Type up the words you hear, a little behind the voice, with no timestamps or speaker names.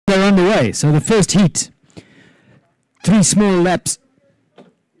they're underway. So the first heat, 3 small laps.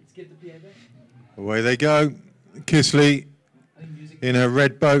 Away they go. Kisley in her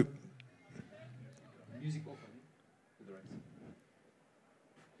red boat.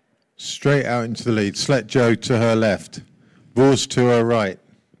 Straight out into the lead. Slet Joe to her left. Vors to her right.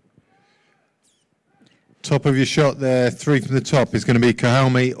 Top of your shot there, 3 from the top, is going to be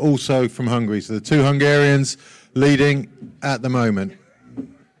Kahalmi, also from Hungary. So the 2 Hungarians leading at the moment.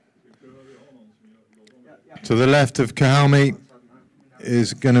 To the left of Kahalmi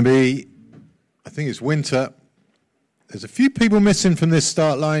is going to be, I think it's Winter. There's a few people missing from this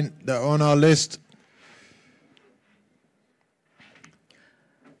start line that are on our list.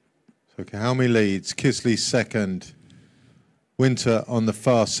 So Kahalmi leads, Kisley second, Winter on the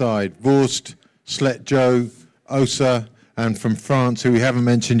far side, Vorst, Slet Joe, Osa, and from France, who we haven't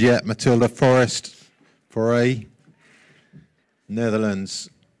mentioned yet, Matilda Foray, Netherlands,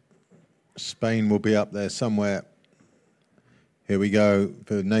 Spain will be up there somewhere. Here we go,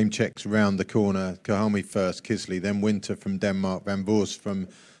 the name checks round the corner, Kahalmi first, Kisley, then Winter from Denmark, Van Vorst from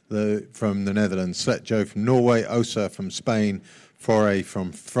the Netherlands, Slet Joe from Norway, Osa from Spain, Foray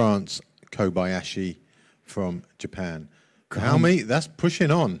from France, Kobayashi from Japan. Kahalmi, that's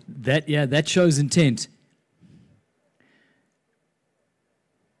pushing on. That shows intent.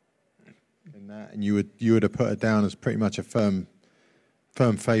 And you would have put her down as pretty much a firm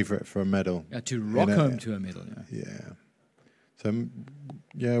favourite for a medal. To rock home to a medal. Yeah. So,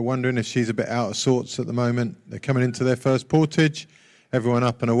 yeah, wondering if she's a bit out of sorts at the moment. They're coming into their first portage. Everyone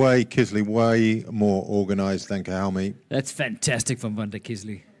up and away. Kisley way more organised than Kahalmi. That's fantastic from Van der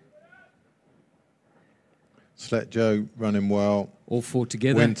Kisley. Slet Joe running well. All 4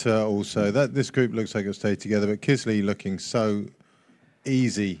 together. Winter also. This group looks like it'll stay together, but Kisley looking so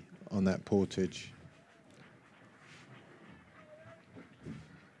easy on that portage.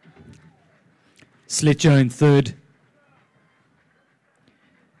 Slet Joe in third.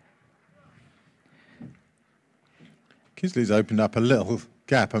 Kisley's opened up a little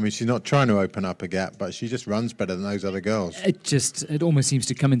gap. I mean, she's not trying to open up a gap, but she just runs better than those other girls. It almost seems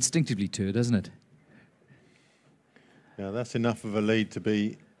to come instinctively to her, doesn't it? Yeah, that's enough of a lead to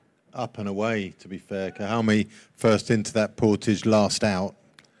be up and away, to be fair. Kahalmi first into that portage, last out.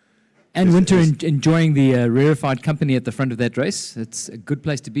 And Winter enjoying the rarefied company at the front of that race. It's a good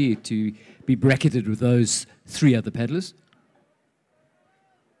place to be bracketed with those 3 other paddlers.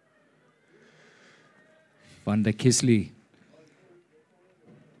 Van der Kisley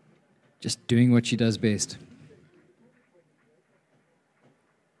just doing what she does best.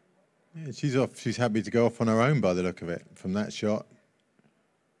 Yeah, she's off. She's happy to go off on her own by the look of it from that shot.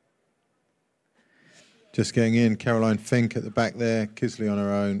 Just getting in, Caroline Fink at the back there, Kisley on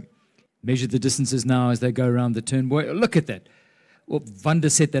her own. Measure the distances now as they go around the turn. Boy, look at that. Well, Van der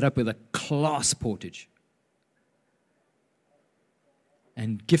set that up with a class portage.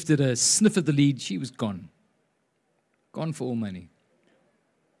 And gifted a sniff of the lead. She was gone. Gone for all money.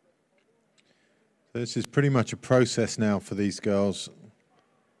 This is pretty much a process now for these girls.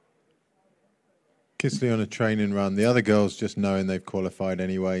 Kisley on a training run. The other girls just knowing they've qualified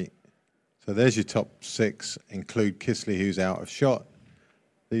anyway. So there's your top 6. Include Kisley, who's out of shot.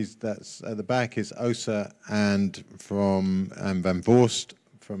 That's at the back is Osa and Van Vorst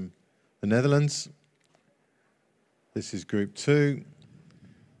from the Netherlands. This is Group 2.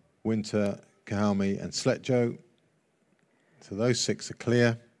 Winter, Kahalmi, and Slet Joe. So those 6 are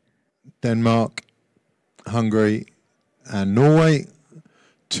clear. Denmark, Hungary, and Norway.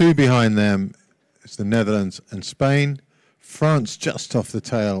 2 behind them is the Netherlands and Spain. France just off the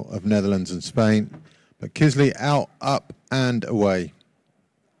tail of Netherlands and Spain. But Kisley out, up, and away.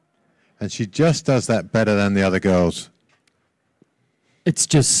 And she just does that better than the other girls. It's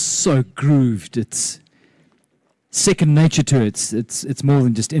just so grooved. It's second nature to it. It's more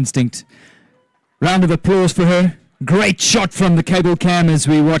than just instinct. Round of applause for her. Great shot from the cable cam as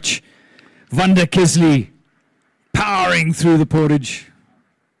we watch Van der Kisley powering through the portage.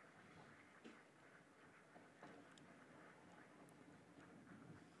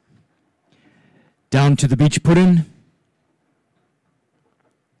 Down to the beach put-in.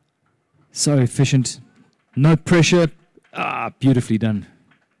 So efficient. No pressure. Beautifully done.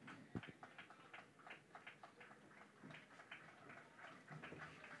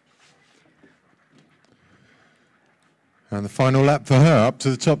 And the final lap for her, up to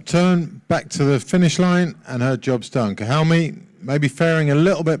the top turn, back to the finish line, and her job's done. Kahalmi maybe faring a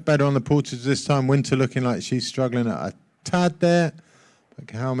little bit better on the portage this time. Winter looking like she's struggling a tad there. But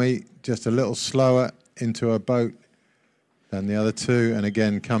Kahalmi just a little slower into her boat than the other 2, and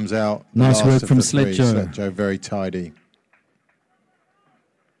again comes out. Nice work from Slet Joe. Slet Joe very tidy.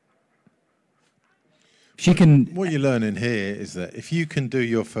 She can. What you're learning here is that if you can do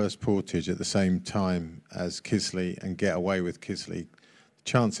your first portage at the same time as Kisley and get away with Kisley,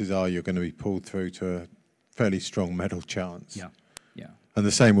 chances are you're going to be pulled through to a fairly strong medal chance. Yeah, yeah. And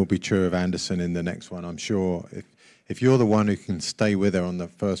the same will be true of Anderson in the next one. I'm sure if you're the one who can stay with her on the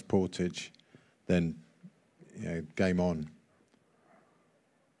first portage, then game on.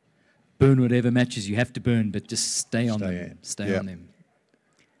 Burn whatever matches you have to burn, but just stay on them. Stay on them.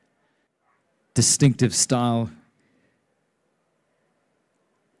 Distinctive style.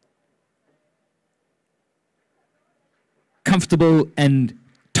 Comfortable and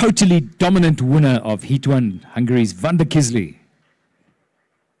totally dominant winner of Heat 1, Hungary's Van der Kisley.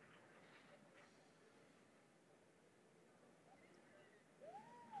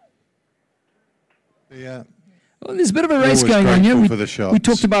 Yeah. Well, there's a bit of a race going on here. We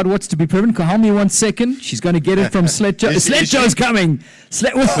talked about what's to be proven. Hold me 1 second. She's going to get it from Sledjo. Sledjo's coming.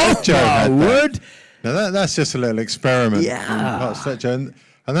 Oh, word. Now that's just a little experiment. Yeah. Sledjo.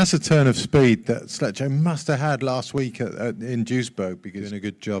 And that's a turn of speed that Sledjo must have had last week in Duisburg, because doing a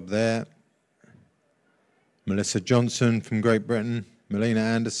good job there. Melissa Johnson from Great Britain, Melina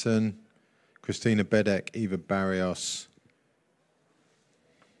Anderson, Christina Bedek, Eva Barrios.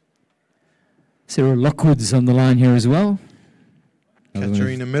 Sarah Lockwood's on the line here as well.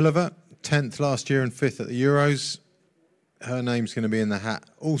 Katerina Milova, 10th last year and 5th at the Euros. Her name's going to be in the hat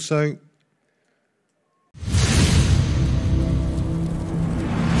also.